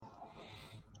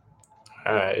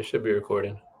All right, it should be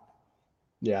recording.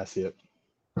 Yeah, I see it.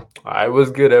 All right,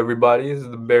 what's good, everybody? This is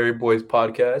the Berry Boys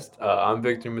podcast. I'm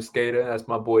Victor Mosqueda. That's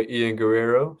my boy Ian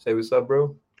Guerrero. Say what's up,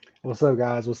 bro. What's up,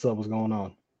 guys? What's up? What's going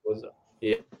on? What's up?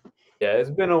 Yeah, it's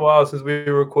been a while since we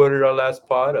recorded our last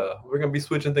pod. We're gonna be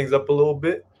switching things up a little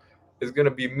bit. It's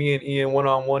gonna be me and Ian one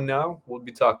on one now. We'll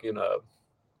be talking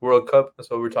World Cup. That's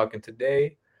what we're talking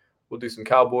today. We'll do some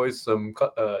Cowboys, some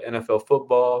NFL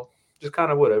football, just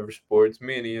kind of whatever sports.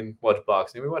 Me and Ian watch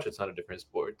boxing. We watch a ton of different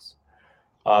sports.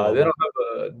 All of Then them.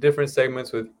 I'll have different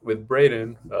segments with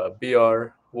Braden,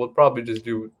 BR. We'll probably just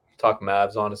do talk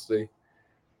Mavs, honestly.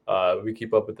 We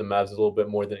keep up with the Mavs a little bit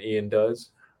more than Ian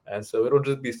does, and so it'll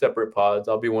just be separate pods.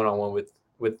 I'll be one on one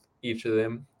with each of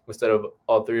them instead of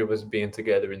all three of us being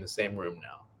together in the same room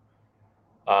now.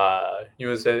 You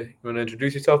want to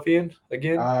introduce yourself, Ian,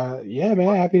 again? Yeah,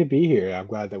 man. Happy to be here. I'm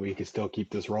glad that we can still keep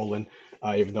this rolling,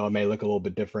 even though it may look a little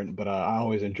bit different. But I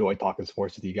always enjoy talking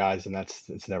sports with you guys, and that's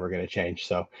it's never going to change.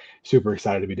 So super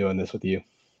excited to be doing this with you.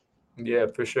 Yeah,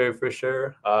 for sure, for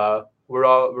sure.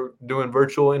 We're doing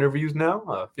virtual interviews now.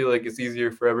 I feel like it's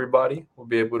easier for everybody. We'll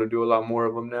be able to do a lot more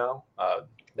of them now.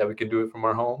 That we can do it from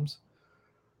our homes.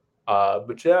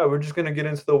 But yeah, we're just gonna get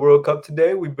into the World Cup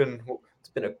today. It's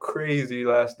been a crazy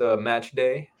last match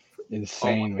day. Almost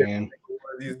Insane, every man. single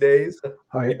one of these days.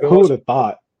 I, You've been who would watching? have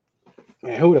thought?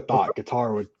 Man, who would have thought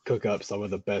Qatar would cook up some of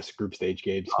the best group stage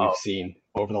games we've Oh, seen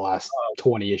over the last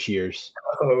 20-ish years?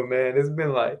 oh man, it's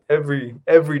been like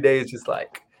every day is just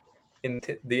like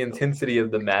the intensity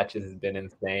of the matches has been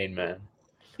insane, man.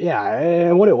 Yeah,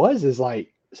 and what it was is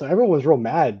like, so everyone was real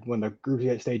mad when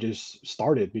the stages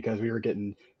started because we were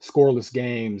getting scoreless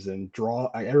games and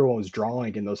everyone was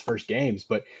drawing in those first games.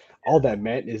 But all that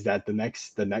meant is that the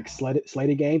next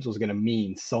slated games was going to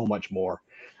mean so much more.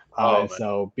 Oh And man,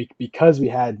 so because we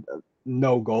had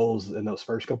no goals in those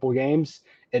first couple of games,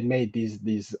 it made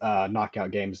these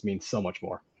knockout games mean so much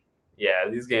more. yeah,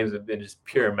 these games have been just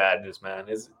pure madness, man.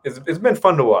 It's been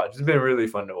fun to watch. It's been really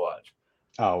fun to watch.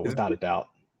 Oh, It's without a doubt.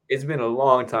 it's been a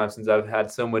long time since I've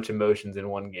had so much emotions in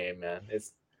one game, man.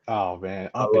 It's Oh man,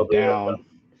 I up love and the World Cup. down,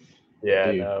 Yeah,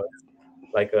 dude. no,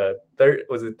 like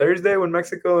was it Thursday when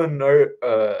Mexico and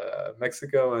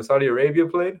Saudi Arabia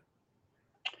played?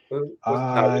 Was no, it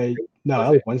I was No, that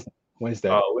Wednesday. was Wednesday. Wednesday.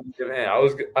 Oh, Wednesday, man,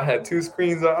 I had two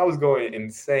screens. I was going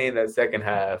insane that second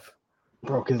half.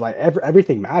 Bro, because like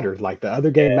everything mattered. Like the other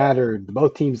game Yeah, mattered.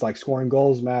 Both teams like scoring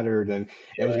goals mattered, and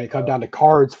it was yeah, going to come down to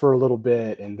cards for a little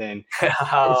bit, and then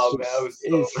oh man, I was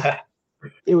so mad.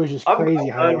 it was just I'm crazy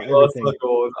glad how we lost on everything.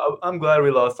 goals. I'm glad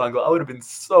we lost on goal. I would have been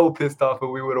so pissed off if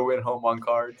we would have went home on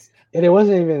cards. And it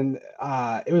wasn't even.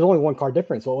 It was only one card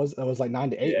difference. So it was like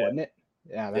 9-8, Yeah, wasn't it?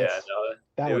 Yeah, yeah, no,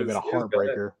 that would have been a it was bad.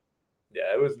 heartbreaker.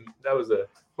 Yeah, it was that was a.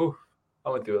 Whew, I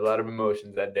went through a lot of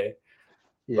emotions that day,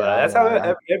 but Yeah,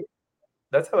 yeah,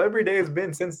 that's how every day has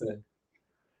been since then.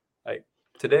 Like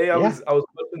today, yeah, I was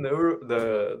watching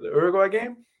the Uruguay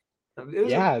game. It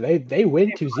was a yeah. They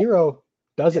win 2-0.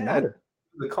 Doesn't yeah, matter.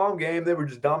 the calm game. They were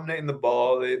just dominating the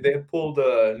ball. They had pulled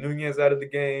Nunez out of the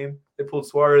game. They pulled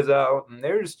Suarez out, and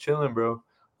they were just chilling, bro.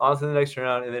 On to the next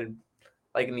round, and then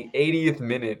like in the 80th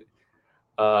minute,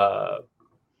 uh,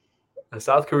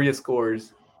 South Korea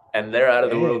scores, and they're out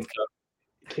of the World And Cup.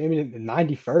 came in at the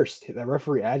 91st. The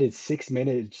referee added 6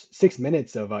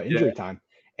 minutes of Yeah. injury time,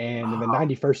 and in the Oh,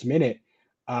 91st minute,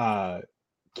 uh,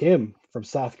 Kim from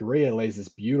South Korea lays this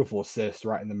beautiful assist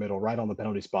right in the middle, right on the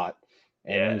penalty spot,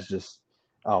 and it yeah. was just,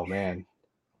 oh man,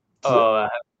 Oh,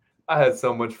 I had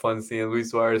so much fun seeing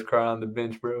Luis Suarez cry on the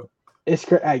bench, bro. it's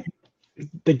crazy.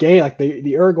 The game, like the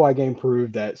Uruguay game,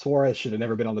 proved that Suarez should have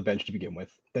never been on the bench to begin with.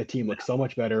 That team No, looked so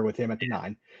much better with him at the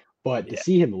nine, but to yeah.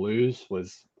 see him lose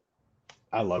was,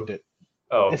 I loved it.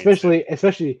 Oh, me too.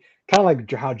 Especially kind of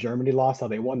like how Germany lost, how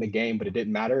they won the game, but it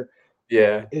didn't matter.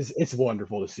 Yeah. Is It's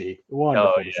wonderful to see. Oh,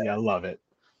 Wonderful to see. I love it.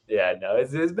 yeah. No,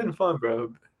 it's been fun, bro. A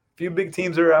few big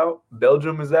teams are out.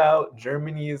 Belgium is out.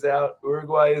 Germany is out.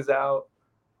 Uruguay is out.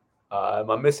 Am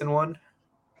I missing one?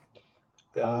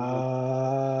 Belgium,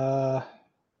 Uh,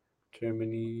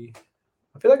 Germany.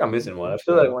 I feel like I'm I missing one. I think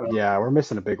feel like so. one of Yeah, we're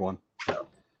missing a big one. them.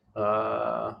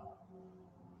 Uh,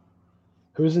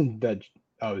 Who's in that?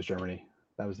 Oh, it was Germany.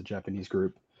 That was the Japanese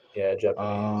group. yeah,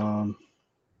 Japanese. Um,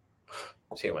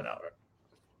 See one out.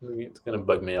 It's gonna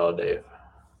bug me all day.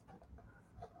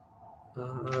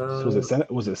 was Uh,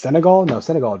 Was it Senegal? No,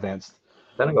 Senegal advanced.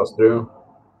 Senegal's through.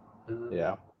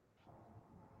 Yeah.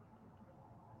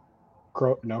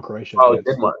 No, Croatia Oh,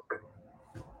 advanced. Denmark.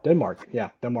 Denmark. Yeah,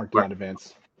 Denmark did not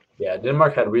advance. Yeah,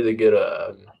 Denmark had really good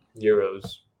Euros.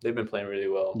 They've been playing really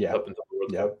well Yeah, up until the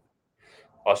World yeah. Cup.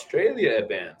 Australia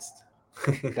advanced.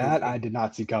 That I did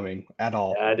not see coming at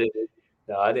all. Yeah, I did.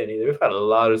 No, I didn't either. We've had a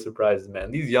lot of surprises,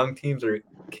 man. These young teams are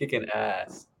kicking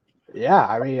ass. Yeah,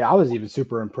 I mean, I was even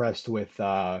super impressed with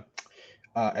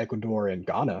Ecuador and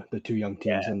Ghana, the two young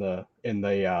teams Yeah, in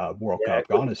the World yeah, Cup.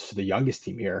 Ghana's the youngest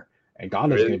team here, and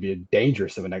Ghana's really. going to be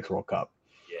dangerous in the next World Cup.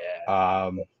 Yeah,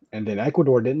 And then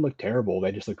Ecuador didn't look terrible;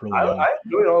 they just looked really young. I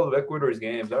enjoyed all of Ecuador's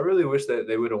games. I really wish that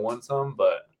they would have won some,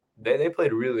 but they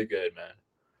played really good, man.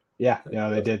 Yeah,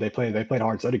 they did. They played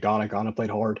hard. So did Ghana. Ghana played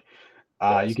hard.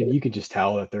 Yeah, You can just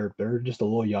tell that they're just a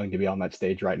little young to be on that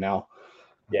stage right now.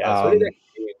 so did that Um,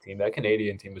 Canadian team. That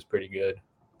Canadian team was pretty good.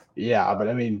 yeah, Uh, but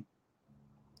I mean,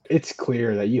 it's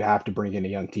clear that you have to bring in a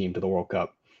young team to the World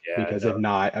Cup yeah, because no. if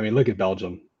not, I mean, look at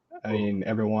Belgium. I Oh, mean,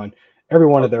 every one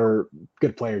of their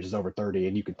good players is over 30,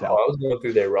 and you can tell. I was going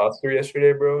through their roster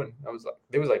yesterday, bro, and I was like,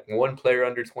 there was like one player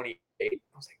under 28.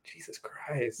 I was like, Jesus I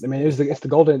Christ. mean, it's the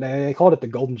golden. They called it the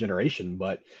golden generation,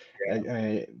 but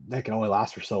Yeah, that can only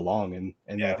last for so long, and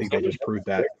I yeah. think Some they of them just proved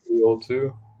are that. pretty old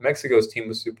too. Mexico's team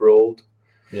was super old.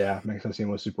 Yeah, Mexico team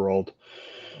was super old.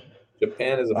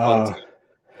 Japan is a fun Uh, team.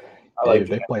 I like they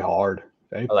Japan. play hard.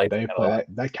 I like They Japan a play lot.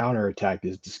 that counter attack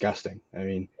is disgusting. I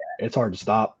mean, it's hard to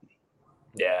stop.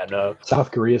 Yeah, no.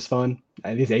 South Korea's fun,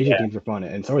 and these Asian Yeah, teams are fun,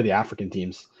 and so are the African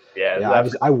teams. yeah. Yeah,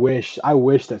 I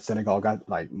wish that Senegal got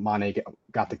like Mane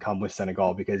got to come with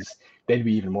Senegal because they'd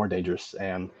be even more dangerous,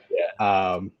 and Yeah,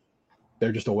 um,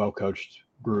 they're just a well coached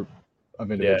group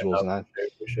of yeah. individuals, No, and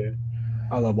for sure.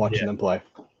 I love Yeah, watching them play.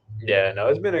 yeah. No,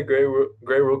 it's been a great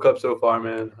World Cup so far,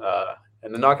 man.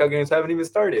 And the knockout games haven't even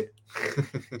started.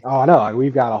 Oh, I know. Like,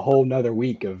 we've got a whole nother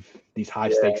week of these high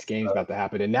Yeah, stakes games about to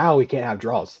happen, and now we can't have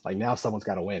draws. Like now, someone's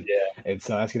got to win, yeah, and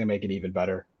so that's going to make it even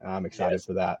better. I'm excited yes,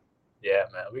 for that. yeah,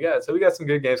 man. We got some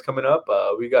good games coming up.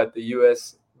 We got the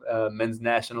U.S. Men's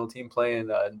national team playing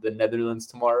the Netherlands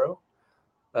tomorrow.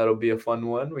 That'll be a fun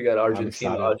one. We got I'm Argentina,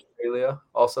 excited. Australia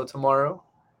also tomorrow.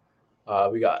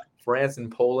 We got France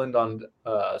and Poland on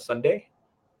Sunday,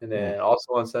 and Mm. then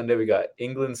also on Sunday we got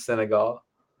England, Senegal.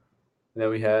 And then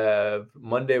we have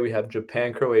Monday we have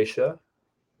Japan, Croatia.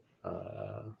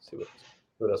 Let's see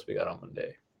what else we got on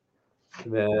Monday.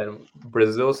 And then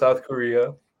Brazil, South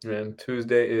Korea. And then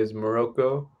Tuesday is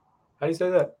Morocco. How do you say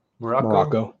that? Morocco,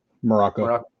 Morocco, Morocco.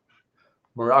 Morocco,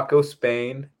 Morocco,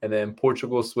 Spain, and then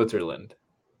Portugal, Switzerland.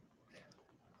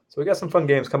 So we got some fun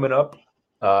games coming up.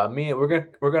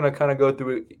 We're gonna kind of go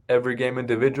through every game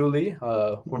individually.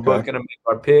 We're both Okay. gonna make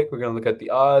our pick. We're gonna look at the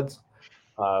odds.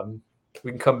 Um,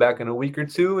 we can come back in a week or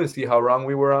two and see how wrong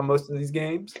we were on most of these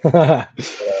games.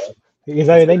 Because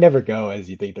I It's mean, they never go as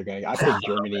you think they're going. I picked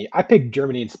Germany. I picked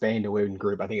Germany and Spain to win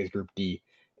group. I think it's Group D,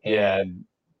 yeah, and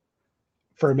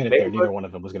for a minute they there, were neither one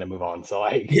of them was going to move on. So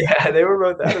like, yeah they were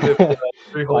both out of it for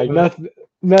like 3 whole like minutes.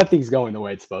 nothing's going the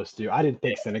way it's supposed to. I didn't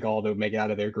think Senegal to make it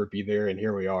out of their group either, and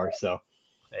here we are. So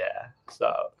Yeah,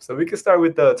 so we can start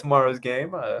with tomorrow's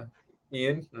game.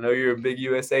 Ian, I know you're a big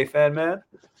USA fan, man.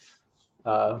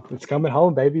 it's coming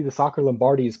home, baby. The soccer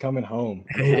Lombardi is coming home.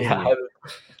 I'm telling Yeah, you.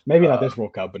 Maybe not uh, this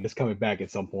World Cup, but it's coming back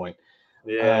at some point.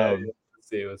 yeah. Um,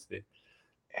 Let's see.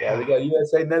 Yeah, we got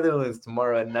USA Netherlands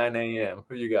tomorrow at 9 a.m.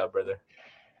 Who you got, brother?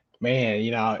 Man,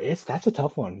 that's a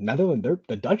tough one. Netherlands,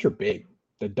 the Dutch are big.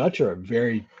 The Dutch are a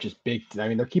very just big. I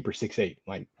mean, their keeper 6'8".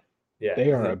 Like Yeah,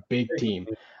 they are a big team.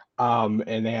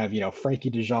 And they have Frankie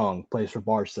De Jong plays for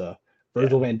Barca. yeah.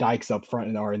 Virgil van Dijk's up front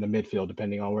and are in the midfield,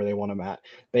 depending on where they want them at.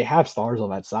 They have stars on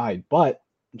that side, but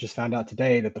just found out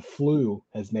today that the flu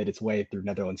has made its way through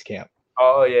Netherlands camp.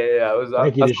 Oh yeah.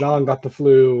 Frankie De Jong got the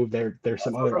flu. There's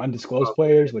some other undisclosed Oh,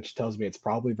 players, which tells me it's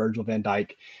probably Virgil van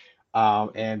Dijk.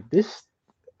 And this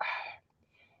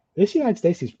United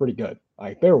States is pretty good.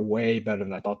 Like they're way better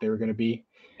than I thought they were going to be.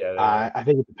 yeah, they are. I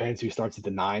think it depends who starts at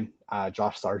the 9.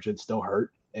 Josh Sargent's still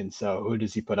hurt, and so who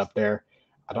does he put up there?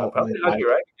 I don't Probably really not like. you,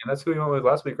 right? And that's who you went with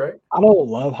last week, right? I don't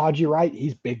love Haji Wright.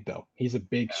 He's big though. He's a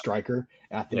big striker,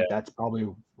 and I Yeah. think that's probably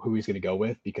who he's going to go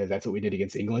with because that's what we did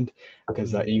against England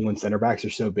because Mhm. England center backs are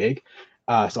so big.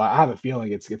 So I have a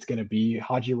feeling it's going to be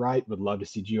Haji Wright. Would love to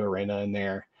see Gio Reyna in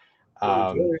there.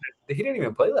 Wait, he didn't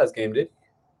even play last game, did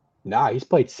he? Nah, he's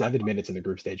played 7 minutes in the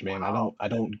group stage, man. I don't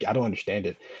understand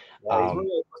it. Yeah, he's one of Um,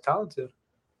 the most talented.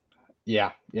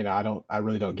 yeah, I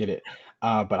really don't get it.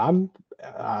 But I'm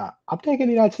taking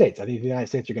the United States. I think the United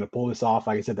States are going to pull this off.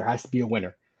 Like I said, there has to be a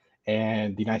winner,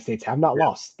 and the United States have not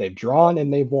lost. They've drawn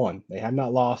and they've won. They have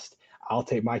not lost. I'll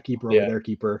take my keeper over Yeah. their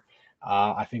keeper.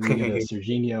 I think we get a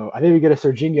Serginho. I think we get a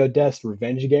Serginho Dest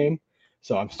revenge game.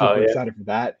 So I'm super yeah. excited for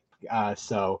that.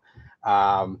 So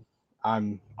I'm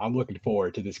looking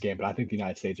forward to this game, but I think the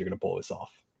United States are going to pull this off.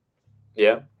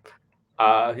 Yeah.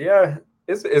 Yeah.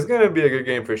 It's gonna be a good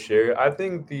game for sure. I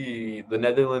think the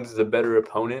Netherlands is a better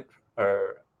opponent,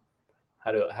 or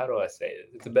how do I say it?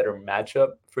 It's a better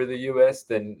matchup for the U.S.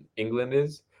 than England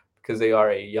is because they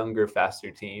are a younger,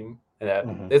 faster team, and that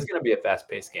Hmm. it's going to be a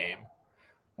fast-paced game.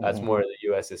 That's Hmm. more the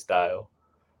U.S.'s style.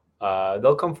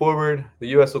 They'll come forward. The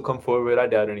U.S. will come forward. I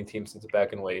doubt any team sits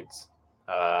back and waits.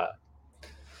 Uh,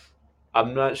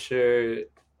 I'm not sure.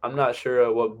 I'm not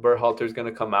sure what Berhalter's going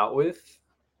to come out with,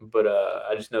 but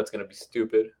I just know it's going to be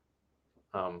stupid.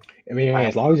 Um, I mean, I hey,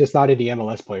 as long as it's not any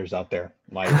MLS players out there.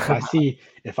 Like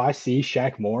if I see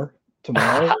Shaq Moore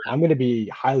tomorrow, I'm gonna be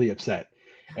highly upset.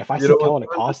 If I you see know what's Kellen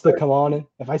Acosta come on,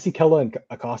 if I see Kellen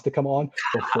Acosta come on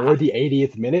before the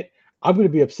 80th minute, I'm gonna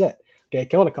be upset. Okay,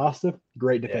 Kellen Acosta,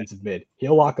 great yeah, defensive mid.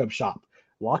 He'll lock up shop.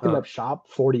 Locking uh, up shop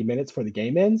 40 minutes for the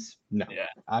game ends? No, yeah,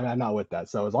 I'm not with that.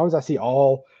 So as long as I see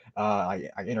all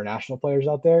international players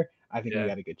out there, I think we yeah,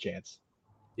 got a good chance.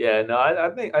 yeah. No, I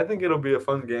think it'll be a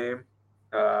fun game.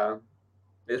 Uh,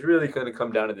 it's really going to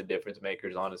come down to the difference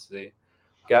makers, honestly.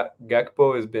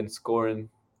 Gakpo has been scoring.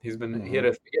 He Hmm. had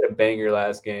a banger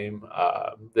last game.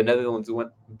 The Netherlands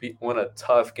won a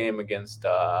tough game against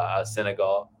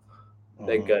Senegal.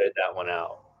 They Hmm. gutted that one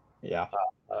out. Yeah,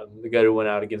 They gutted one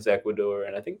out against Ecuador,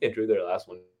 and I think they drew their last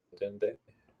one, didn't they?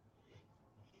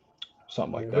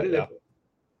 something Who like did that. they? Yeah. Play?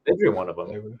 They drew one of them.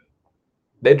 They were-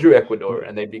 They drew Ecuador, who-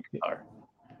 and they beat Qatar.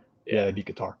 Yeah, Yeah. they beat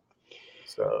Qatar.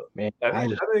 So Man, I I think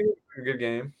just I think it's a good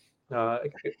game. Uh,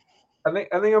 I think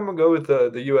I'm gonna go with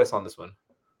the U.S. on this one. I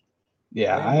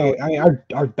yeah, think I'm going. I mean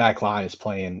our back line is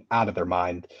playing out of their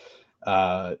mind.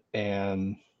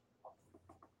 And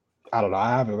I don't know.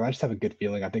 I just have a good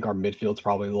feeling. I think our midfield's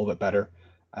probably a little bit better.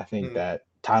 I think Mm, that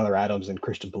Tyler Adams and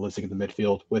Christian Pulisic in the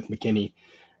midfield with McKinney,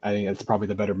 I think that's probably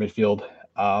the better midfield.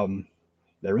 Um,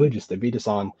 they beat us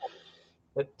on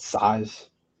size.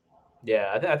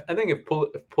 yeah, I think if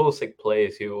Pulisic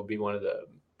plays, he will be one of the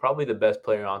probably the best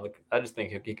player on the. I just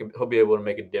think he'll be able to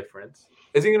make a difference.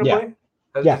 Is he gonna Yeah, play?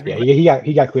 Is yeah, he yeah. being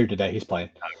He got cleared today. He's playing.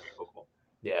 okay, cool.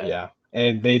 Yeah, Yeah,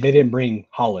 and they didn't bring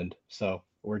Holland, so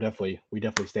we definitely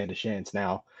stand a chance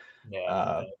now. yeah.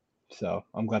 Uh, so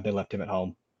I'm glad they left him at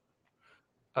home.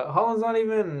 Holland's not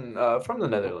even from the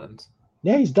Netherlands.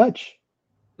 Yeah, he's Dutch.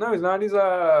 No, he's not. He's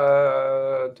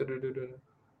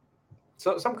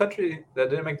so some country that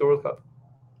didn't make the World Cup.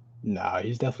 No,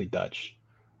 he's definitely Dutch.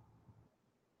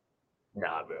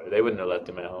 Nah, bro, they wouldn't have left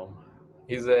him at home.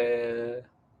 He's a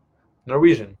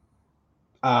Norwegian.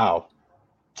 Oh,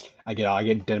 I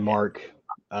get Denmark,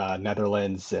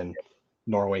 Netherlands, and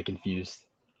Norway confused.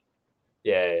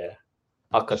 Yeah, yeah, yeah.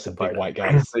 I'll Just cut the some big part white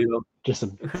out. guys. So you Just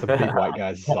some big don't. white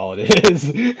guys is all it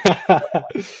is.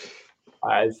 All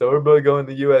right, so we're both going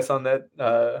the U.S. on that.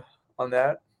 On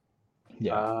that.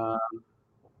 Yeah, Uh,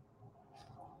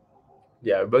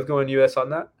 yeah, we're both going U.S. on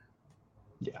that.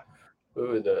 yeah.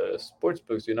 Ooh, the sports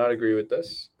books do not agree with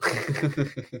this.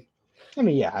 I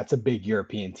mean, yeah, it's a big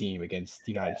European team against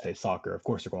United States soccer. Of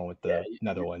course, they're going with Yeah, the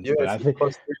Netherlands, but U.S. I is think,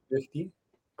 plus 350,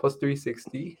 plus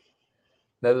 360.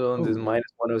 Netherlands is oh,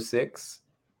 minus 106.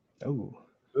 oh,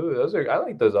 Ooh, those are I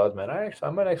like those odds, man. I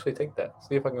might actually take that.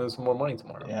 See if I can lose some more money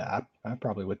tomorrow. yeah, I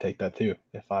probably would take that too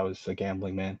if I was a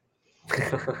gambling man.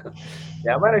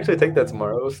 Yeah, I might actually take that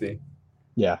tomorrow. We'll see.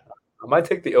 Yeah, I might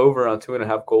take the over on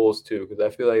 2.5 goals too, because I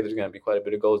feel like there's going to be quite a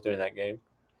bit of goals during that game.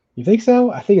 you think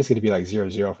so? I think it's going to be like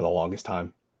 0-0 for the longest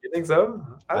time. You think so?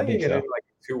 I I think it think can so. end like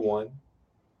 2-1.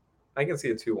 I can see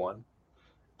a 2-1.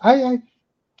 I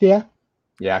yeah,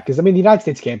 yeah, because I mean, the United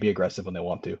States can't be aggressive when they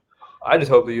want to. I just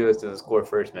hope the U.S. doesn't score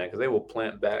first, man, because they will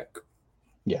plant back.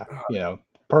 Yeah,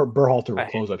 Berhalter will I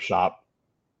hate, close up shop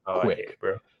I hate quick. it,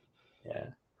 bro. Yeah.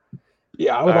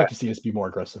 Yeah, I All would like right. to see us be more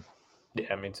aggressive.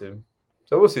 Yeah, me too.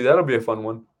 So we'll see. That'll be a fun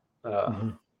one. Uh, Hmm.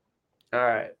 all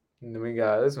right. And then we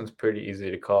got this one's pretty easy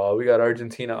to call. We got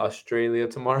Argentina, Australia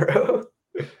tomorrow.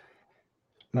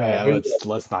 All right. Man, Who's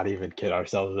let's not even kid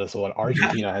ourselves with this one.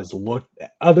 Argentina has looked,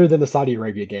 other than the Saudi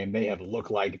Arabia game, they have looked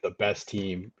like the best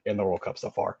team in the World Cup so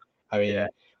far. I yeah. mean,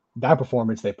 that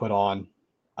performance they put on,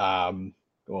 what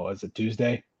was it,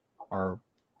 Tuesday or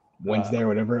Uh, Wednesday or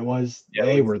whatever it was? yeah.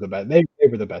 They were the best. They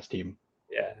were the best team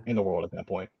Yeah. in the world at that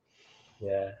point.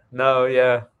 Yeah. No,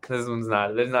 yeah. This one's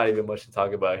not. There's not even much to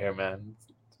talk about here, man.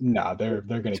 No, they're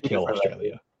gonna Two kill different levels.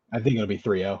 Australia. I think it'll be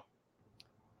 3-0.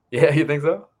 Yeah, you think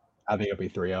so? I think it'll be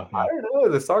 3-0. I Yeah. don't know.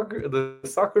 The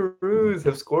Socceroos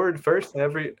have scored first in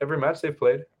every match they've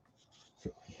played.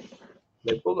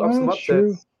 They pulled off some That's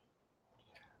true. upsets.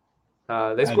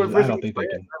 They scored I first don't against think they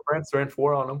France. can. France ran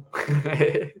four on them.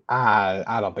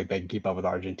 I don't think they can keep up with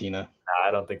Argentina.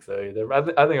 I don't think so either. I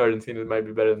think Argentina might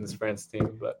be better than this France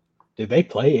team, but Did they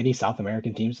play any South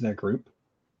American teams in their group?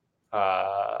 uh,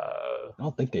 I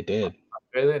don't think they did.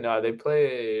 really no. They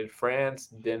played France,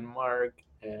 Denmark,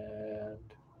 and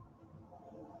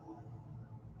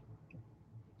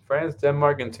France,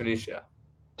 Denmark, and Tunisia.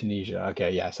 Tunisia. Okay,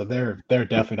 yeah. So they're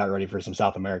definitely not ready for some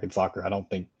South American soccer. I don't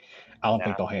think Nah,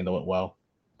 they'll handle it well.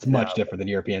 It's much no. different than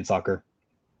European soccer.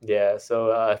 Yeah,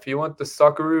 so if you want the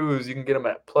Socceroos, you can get them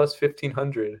at plus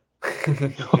 1,500.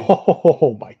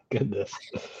 Oh my goodness.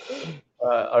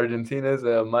 Argentina's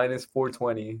minus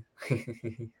 420.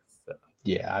 So,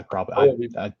 Yeah, I'd probably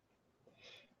oh, I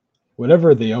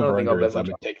whatever the I don't over think I'll under bet is, much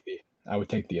on. I would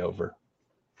take the over.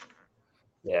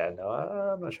 Yeah, no,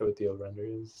 I'm not sure what the over under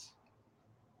is.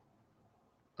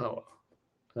 Oh,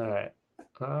 all right.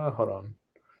 Hold on.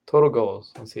 Total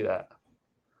goals. Let's see that.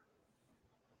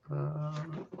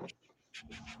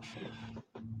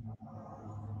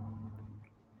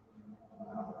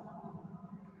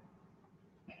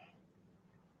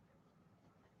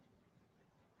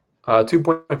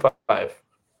 2.5.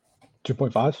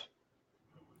 2.5?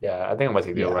 Yeah, I think I might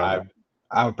take the Yeah, over on that.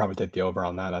 I would probably take the over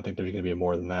on that. I think there's going to be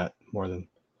more than that. I think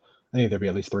there'll be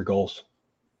at least 3 goals.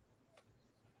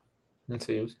 Let's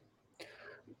see.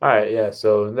 All right, yeah.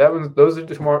 So those are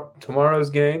tomorrow's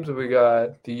games. We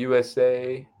got the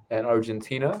USA and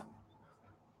Argentina.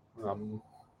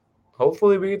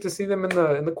 Hopefully, we get to see them in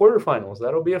the quarterfinals.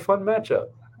 That'll be a fun matchup.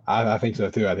 I think so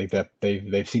too. I think that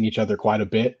they've seen each other quite a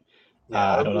bit.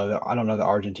 Yeah, I don't know that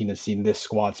Argentina's seen this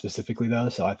squad specifically though.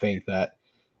 So I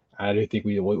do think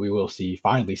we will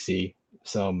finally see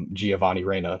some Giovanni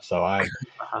Reina. So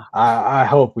I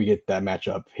hope we get that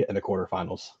matchup in the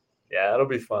quarterfinals. yeah, it'll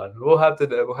be fun. We'll have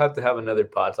to have another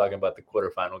pod talking about the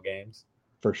quarterfinal games.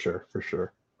 For sure, for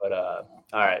sure. But all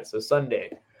right. So Sunday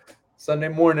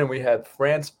morning we have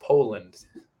France Poland.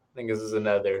 I think this is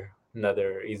another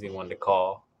easy one to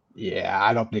call. Yeah,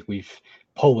 I don't think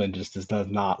Poland does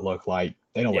not look like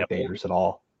they don't Yeah, look dangerous at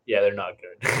all. yeah, they're not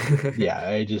good.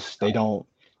 Yeah,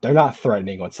 they're not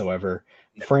threatening whatsoever.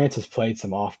 No. France has played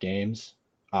some off games,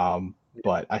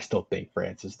 but I still think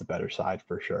France is the better side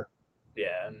for sure.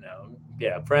 Yeah, no.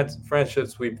 Yeah, France should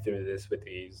sweep through this with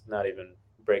ease, not even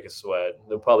break a sweat.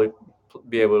 They'll probably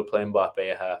be able to play Mbappe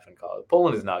a half and call it.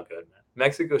 Poland is not good, man.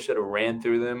 Mexico should have ran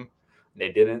through them. They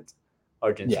didn't. Yeah,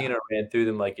 Argentina ran through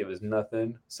them like it was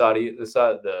nothing.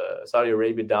 The Saudi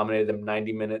Arabia dominated them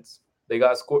 90 minutes. They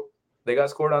got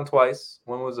scored on twice.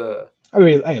 One was a I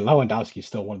mean, hey, Lewandowski is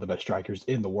still one of the best strikers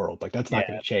in the world. Like that's not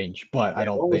going yeah, to change. But I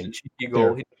don't one was a think cheeky goal.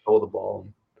 they're He stole the ball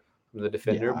from the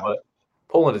defender, yeah, but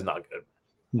Poland is not good.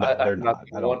 no, I have they're not not. I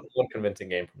seen don't one convincing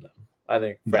game from them. I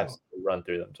think no. France will run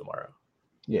through them tomorrow.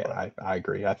 Yeah, But I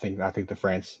agree. I think the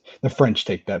French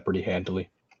take that pretty handily.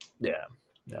 yeah,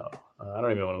 no, I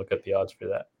don't even want to look at the odds for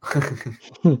that.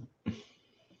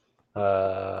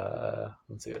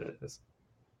 Let's see what it is.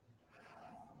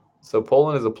 So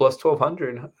Poland is a plus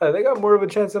 1,200. They got more of a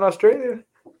chance than Australia.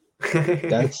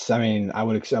 I mean, I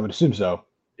would assume so.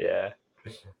 Yeah.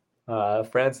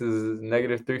 France is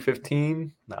negative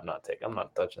 315. No, I'm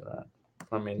not touching that.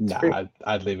 I mean, it's pretty. Nah,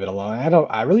 I'd leave it alone.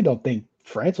 I really don't think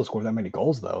France will score that many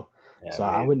goals though. Yeah, So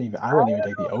I I wouldn't even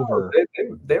take the don't know. over.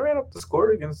 They ran up the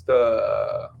score against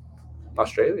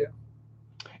Australia.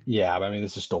 Yeah, but I mean,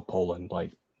 this is still Poland.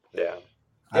 Like, Yeah.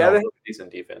 I Yeah, they don't. have a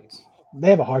decent defense. They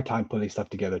have a hard time putting stuff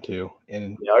together too.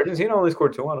 And Yeah, Argentina only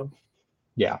scored 2 on them,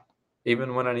 yeah.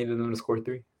 even when I needed them to score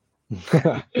 3.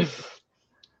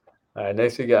 All right,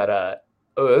 next we got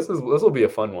this will be a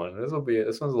fun one. This one's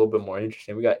a little bit more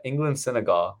interesting. We got England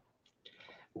Senegal.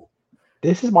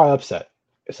 This is my upset.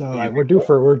 So You like, think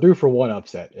so? we're due for one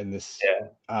upset in this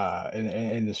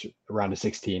in this round of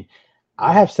 16.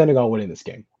 I have Senegal winning this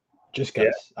game, just Yeah.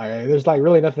 because there's like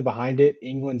really nothing behind it.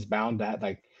 England's bound that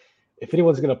like if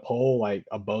anyone's gonna pull like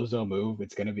a bozo move,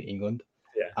 it's gonna be England.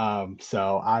 Yeah.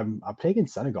 So I'm taking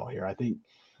Senegal here. You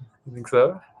think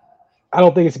so? I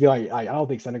don't think it's gonna be like I don't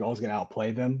think Senegal is gonna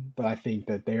outplay them, but I think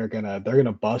that they're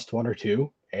gonna bust one or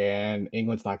two, and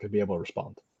England's not gonna be able to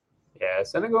respond. Yeah,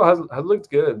 Senegal has looked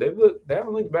good. They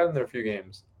haven't looked bad in their few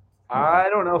games. No. I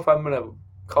don't know if I'm gonna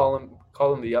call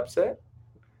them the upset.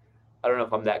 I don't know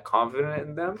if I'm that confident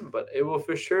in them, but it will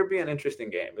for sure be an interesting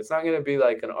game. It's not gonna be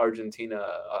like an Argentina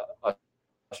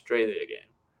Australia game.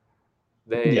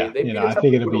 They Yeah, beat a I tough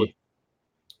think it'll Ecuador. be.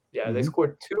 Yeah, they Mhm.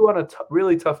 scored 2 on a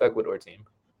really tough Ecuador team.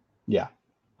 Yeah.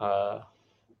 Uh,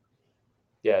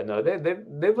 yeah, no,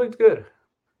 they've looked good.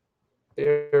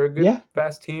 They're a good, Yeah.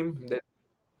 fast team.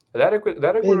 That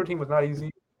Ecuador It, team was not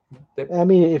easy. I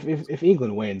mean, if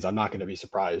England wins, I'm not going to be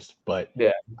surprised. But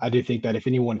Yeah, I do think that if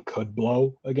anyone could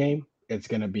blow a game, it's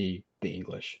going to be the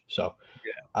English. So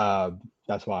yeah,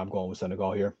 that's why I'm going with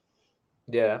Senegal here.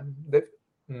 yeah.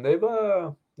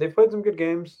 They've played some good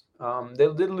games.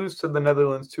 They did lose to the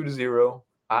Netherlands 2-0.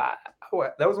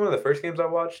 That was one of the first games I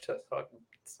watched. I thought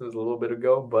It was a little bit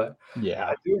ago, but Yeah,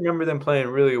 I do remember them playing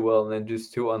really well and then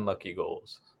just two unlucky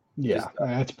goals. yeah, Just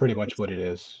that's pretty much what it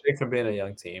is. they from being a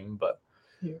young team, but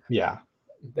Yeah,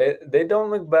 they don't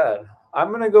look bad.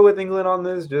 I'm gonna go with England on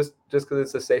this just because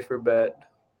it's a safer bet.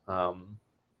 Um,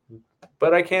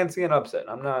 but I can see an upset.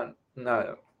 I'm not.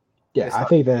 yeah. It's I not.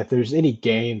 think that if there's any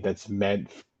game that's meant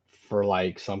for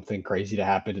like something crazy to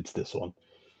happen, it's this one.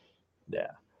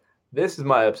 Yeah, this is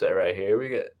my upset right here. We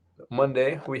get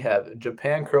Monday. We have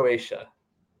Japan Croatia.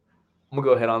 I'm gonna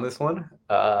go ahead on this one.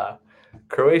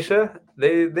 Croatia.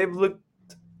 They've looked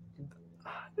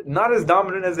not as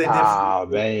dominant as they did. Ah, Not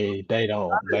as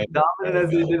they dominant as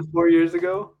they no. did 4 years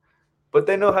ago, but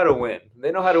they know how to win.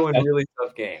 They know how to win That really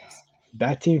tough games.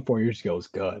 that team 4 years ago was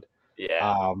good.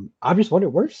 Yeah. I'm just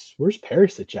wondering where's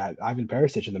Perisic at? Ivan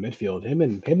Perisic in the midfield. Him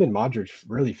and Modric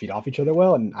really feed off each other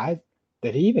well. And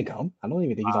did he even come? I don't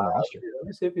even think he's on the roster Let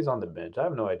me see if he's on the bench. I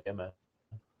have no idea, man.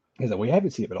 because we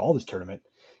haven't seen him at all this tournament.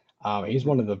 He's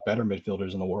one of the better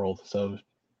midfielders in the world. So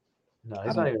No, I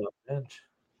he's not don't. even on the bench.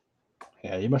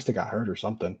 Yeah, he must have got hurt or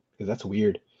something because that's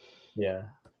weird. Yeah.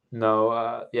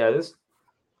 No. Yeah. This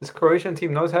Croatian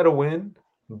team knows how to win,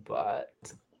 but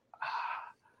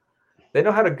they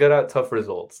know how to gut out tough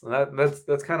results. And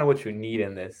that's kind of what you need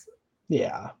in this.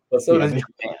 Yeah, But so yeah. does They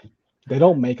Japan. they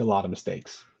don't make a lot of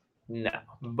mistakes. No.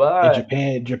 And But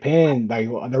Japan,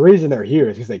 like the reason they're here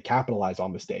is because they capitalize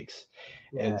on mistakes.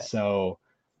 And yeah, so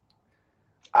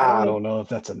I don't I know. don't know if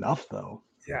that's enough though.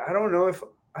 Yeah, I don't know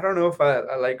if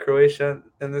I like Croatia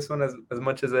in this one as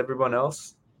much as everyone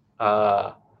else.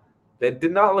 Uh, they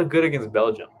did not look good against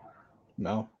Belgium.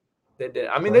 No, They did.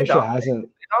 I mean, Croatia hasn't.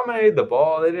 they dominated the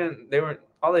ball. They didn't. They weren't.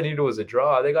 All they needed was a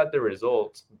draw. They got the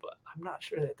results, but I'm not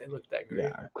sure that they looked that great.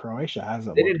 Yeah, Croatia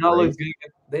hasn't They did looked not look great.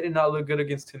 good. They did not look good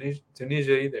against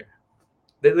Tunisia either.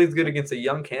 They looked good against a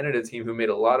young Canada team who made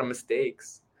a lot of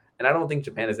mistakes, and I don't think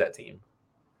Japan is that team.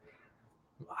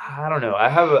 I don't know. I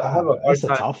have a hard It's a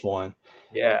time. tough one.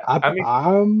 Yeah, I mean,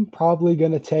 I'm probably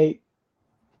gonna take.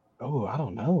 Oh, I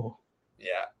don't know.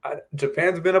 yeah.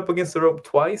 Japan's been up against the rope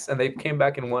twice, and they came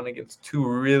back and won against two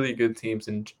really good teams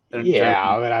in Yeah,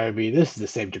 Germany. but I mean, this is the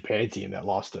same Japan team that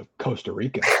lost to Costa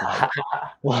Rica.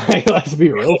 Like, let's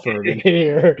be real for a minute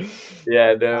here.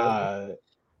 Yeah, no. Uh,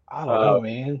 I don't Uh, know,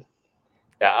 man.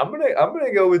 yeah, I'm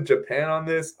gonna go with Japan on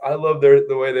this. I love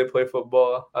the way they play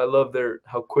football. I love their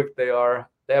how quick they are.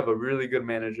 They have a really good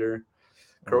manager.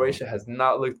 Mhm. Croatia has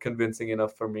not looked convincing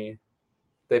enough for me.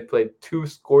 They played two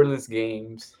scoreless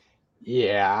games.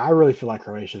 Yeah, I really feel like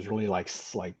Croatia's really like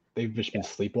they've just been Yeah,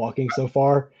 sleepwalking so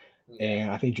far, yeah,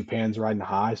 and I think Japan's riding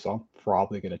high, so I'm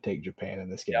probably gonna take Japan in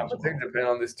this yeah. game I'm as gonna take well. Japan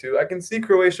on this too. I can see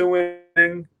Croatia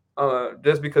winning,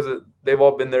 just because they've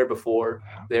all been there before.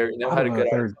 They know I how don't to know get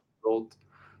if out of they're some result.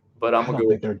 But I'm I gonna don't go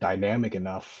with think they're dynamic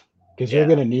enough because you're yeah,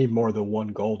 gonna need more than one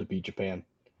goal to beat Japan.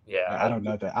 yeah. I don't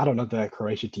know that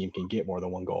Croatia team can get more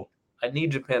than one goal. I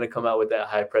need Japan to come out with that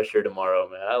high pressure tomorrow,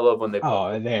 man. I love when they put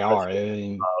Oh, they are. I pressure.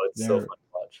 mean, Oh, it's so they're fun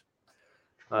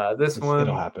to watch. This it'll one,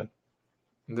 happen.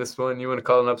 you want to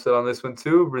call an upset on this one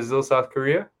too? Brazil, South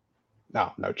Korea.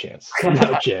 No, no chance.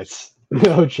 No chance.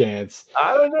 No chance.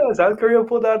 I don't know. South Korea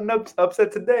pulled out an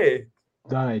upset today.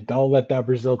 Don't let that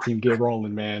Brazil team get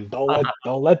rolling, man. Don't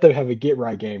let them have a get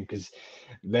right game because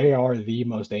they are the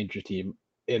most dangerous team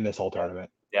in this whole Yeah, tournament.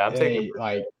 yeah. I'm taking They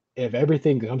like if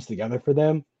everything comes together for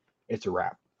them, it's a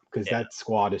wrap because yeah, that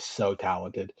squad is so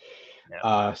talented.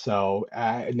 yeah.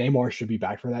 Neymar should be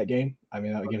back for that game. I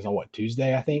mean, that game's on what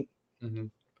Tuesday, I think. Mm-hmm.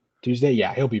 Tuesday,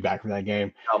 yeah, he'll be back for that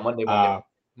game. No, Monday, Monday, Uh,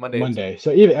 Monday. It's Monday.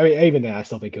 So even then, I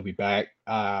still think he'll be back.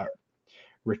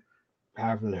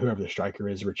 Whoever the striker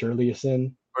is, uh,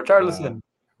 Richarlison.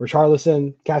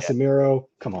 Richarlison, Yeah, Casemiro.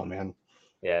 Come on, man.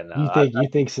 yeah. No, You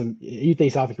think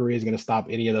South Korea is going to stop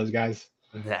any of those guys?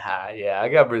 nah, yeah. I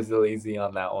got Brazil easy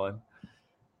on that one.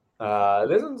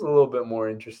 This one's a little bit more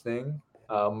interesting.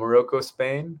 Morocco,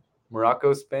 Spain.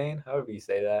 However you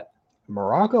say that.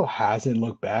 Morocco hasn't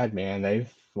looked bad, man. They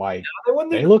won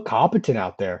their They look competent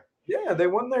out there. Yeah, they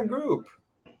won their group.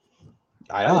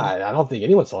 I I know. didn't. I don't think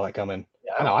anyone saw that coming.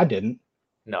 Yeah, I know I didn't.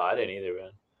 no, I didn't either,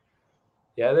 man.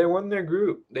 Yeah, they won their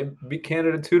group. They beat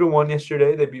Canada 2-1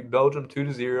 yesterday. They beat Belgium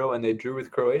 2-0, and they drew with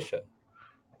Croatia.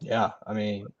 Yeah, I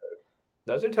mean,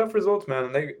 Those are tough results, man.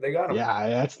 And they got them. yeah,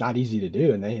 that's not easy to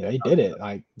do, and they did it.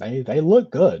 Like they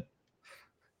look good.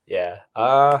 Yeah.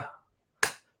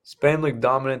 Spain looked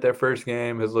dominant their first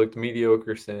game. Has looked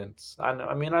mediocre since. I know.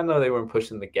 I mean, I know they weren't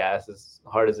pushing the gas as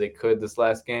hard as they could this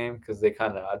last game because they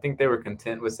kind of. I think they were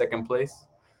content with second place.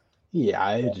 Yeah,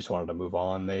 I Yeah. just wanted to move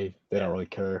on. They Yeah. don't really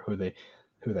care who they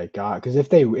got because if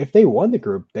they won the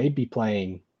group, they'd be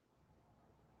playing.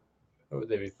 Who would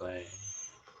they be playing?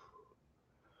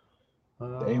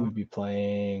 They would be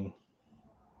playing.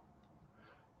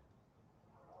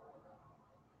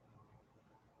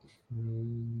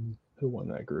 Who won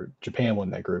that group? Japan won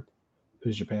that group.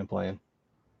 Who's Japan playing?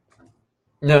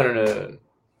 No.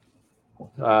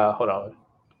 Hold on.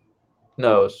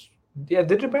 No. Yeah,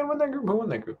 did Japan win that group? Who won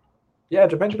that group? Yeah,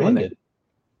 Japan did win Japan that did. group.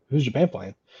 Who's Japan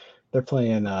playing? They're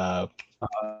playing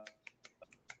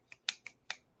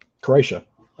Croatia.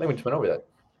 I think we just went over that.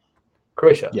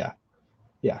 Croatia.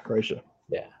 Yeah, Croatia.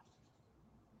 Yeah.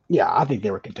 Yeah, I think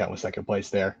they were content with second place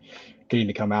there, getting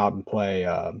to come out and play.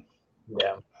 Yeah.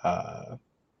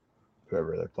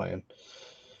 Whoever they're playing.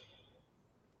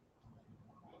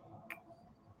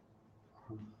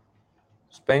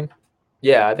 Spain.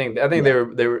 Yeah, I think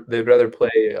they'd rather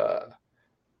play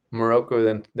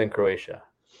Morocco than Croatia.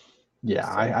 Yeah,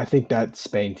 So, I think that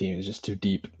Spain team is just too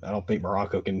deep. I don't think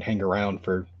Morocco can hang around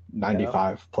for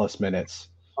 95 plus minutes.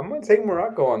 I'm gonna take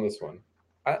Morocco on this one.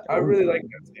 I really like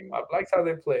that team. I liked how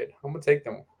they played. I'm gonna take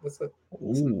them.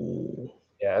 Ooh.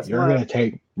 Yeah, that's You're gonna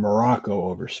take Morocco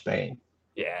over Spain.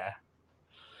 Yeah.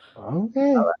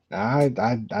 Okay. I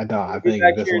don't. I We'll think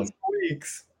back this here one. in 2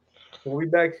 weeks. We'll be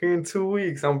back here in 2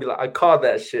 weeks. I'm gonna be like, I called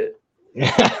that shit.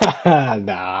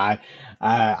 Nah,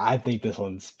 I think this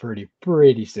one's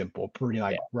pretty simple, pretty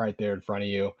like right there in front of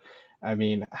you. I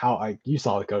mean, you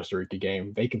saw the Costa Rica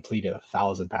game? They completed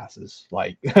 1,000 passes.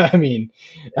 Like, I mean,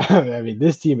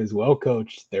 this team is well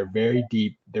coached. They're very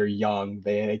deep. They're young.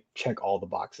 They check all the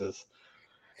boxes.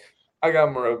 I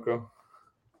got Morocco.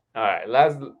 All right, I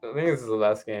think this is the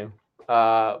last game.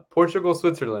 Portugal,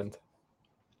 Switzerland.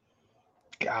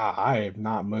 God, I am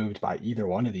not moved by either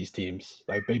one of these teams.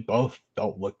 Like, they both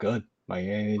don't look good. Like,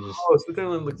 they just. Oh,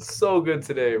 Switzerland looked so good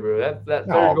today, bro. That third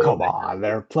Oh, goal. come on.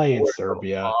 They're playing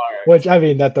Serbia, hard. which, I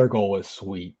mean, that third goal was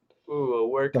sweet.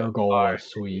 Ooh, Third goal was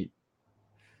sweet.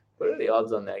 What are the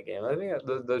odds on that game? I think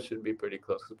those should be pretty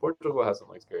close because Portugal hasn't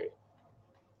looked great.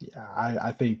 Yeah,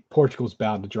 I think Portugal's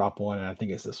bound to drop one, and I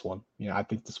think it's this one. I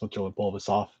think the Swiss will pull this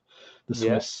off. The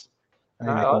Swiss, I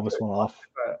think they pull this one off.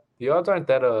 The odds aren't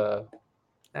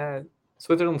that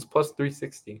Switzerland's plus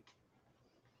 360.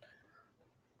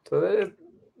 So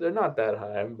they're not that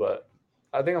high, but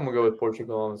I think I'm gonna go with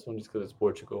Portugal on this one just because it's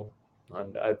Portugal.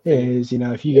 And I think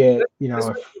if you get, it's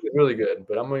really good,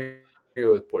 but I'm gonna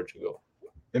go with Portugal.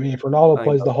 I mean, if Ronaldo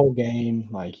plays the whole game,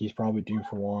 like he's probably due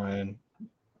for one.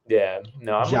 Yeah,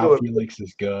 no, I'm gonna go with Felix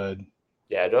is good.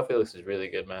 Yeah, João Felix is really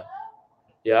good, man.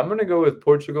 Yeah, I'm gonna go with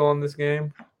Portugal on this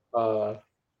game. It'll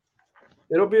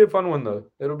be a fun one though.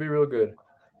 It'll be real good.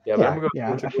 Yeah, but I'm gonna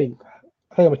go with Portugal.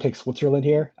 I think I'm gonna take Switzerland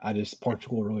here.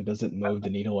 Portugal really doesn't move the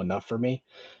needle enough for me.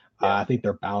 Yeah. I think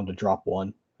they're bound to drop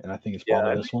one, and I think it's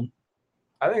probably this one.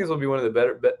 I think this will be one of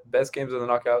the best games of the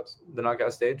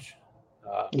knockout stage.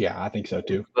 Yeah, I think so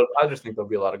too. I just think there'll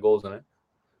be a lot of goals in it.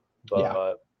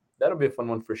 But that'll be a fun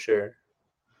one for sure.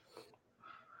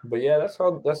 But yeah, that's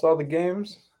all the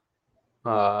games.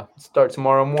 Start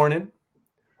tomorrow morning.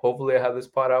 Hopefully, I have this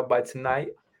pod out by tonight.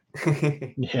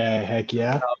 Yeah, heck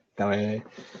yeah.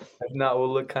 If not,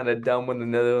 we'll look kind of dumb when the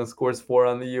Netherlands scores 4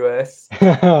 on the U.S.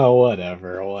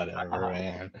 Whatever,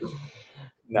 man.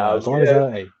 No, as long as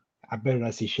I better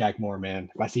not see Shaq Moore, man.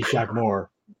 If I see Shaq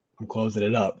Moore, I'm closing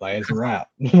it up. Like, it's a wrap.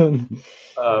 Man.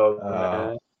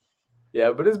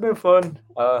 Yeah, but it's been fun.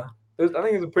 I think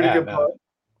it's a pretty good pod.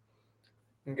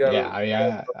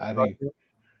 I think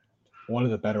one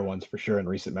of the better ones for sure in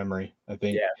recent memory, I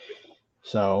think. Yeah.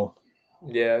 So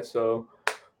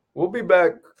we'll be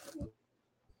back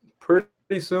pretty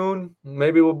soon.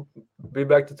 Maybe we'll be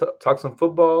back to talk some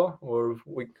football, or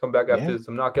we can come back after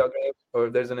some knockout games, or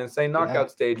if there's an insane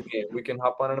knockout stage game, we can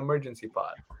hop on an emergency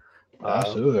pod.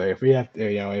 Absolutely. If we have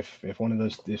to, if one of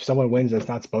those, if someone wins that's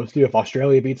not supposed to, if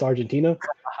Australia beats Argentina,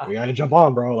 we got to jump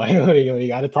on, bro. Like, you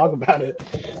got to talk about it.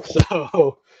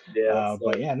 So,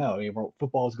 but yeah, no,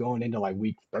 football is going into like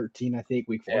week 13, I think,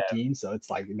 week 14. Yeah. So it's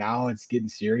like now it's getting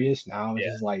serious. Now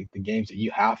this is like the games that you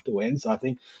have to win. So I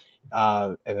think,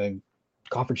 and then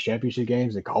conference championship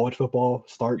games and college football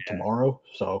start tomorrow.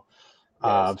 So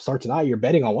start tonight. You're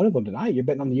betting on one of them tonight. You're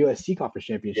betting on the USC conference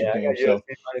championship game. So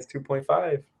minus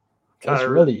 2.5. This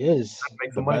really is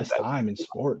the best time in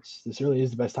sports. This really is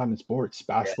the best time in sports.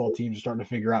 Basketball teams are starting to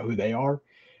figure out who they are.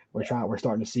 We're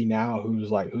starting to see now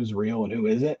who's real and who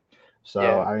isn't. So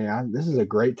I mean, this is a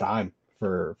great time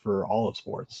for all of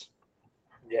sports.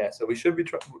 Yeah, so we should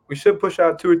push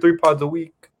out 2 or 3 pods a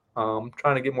week.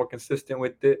 Trying to get more consistent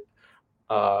with it.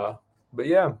 But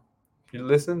yeah, if you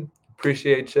listen,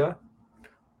 appreciate you.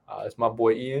 It's my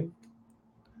boy Ian.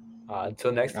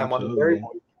 Until next time on the Berry Boy.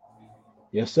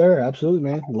 Yes, sir. Absolutely,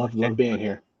 man. Love being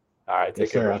here. All right, take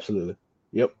care. Yes, sir. Absolutely.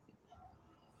 Yep.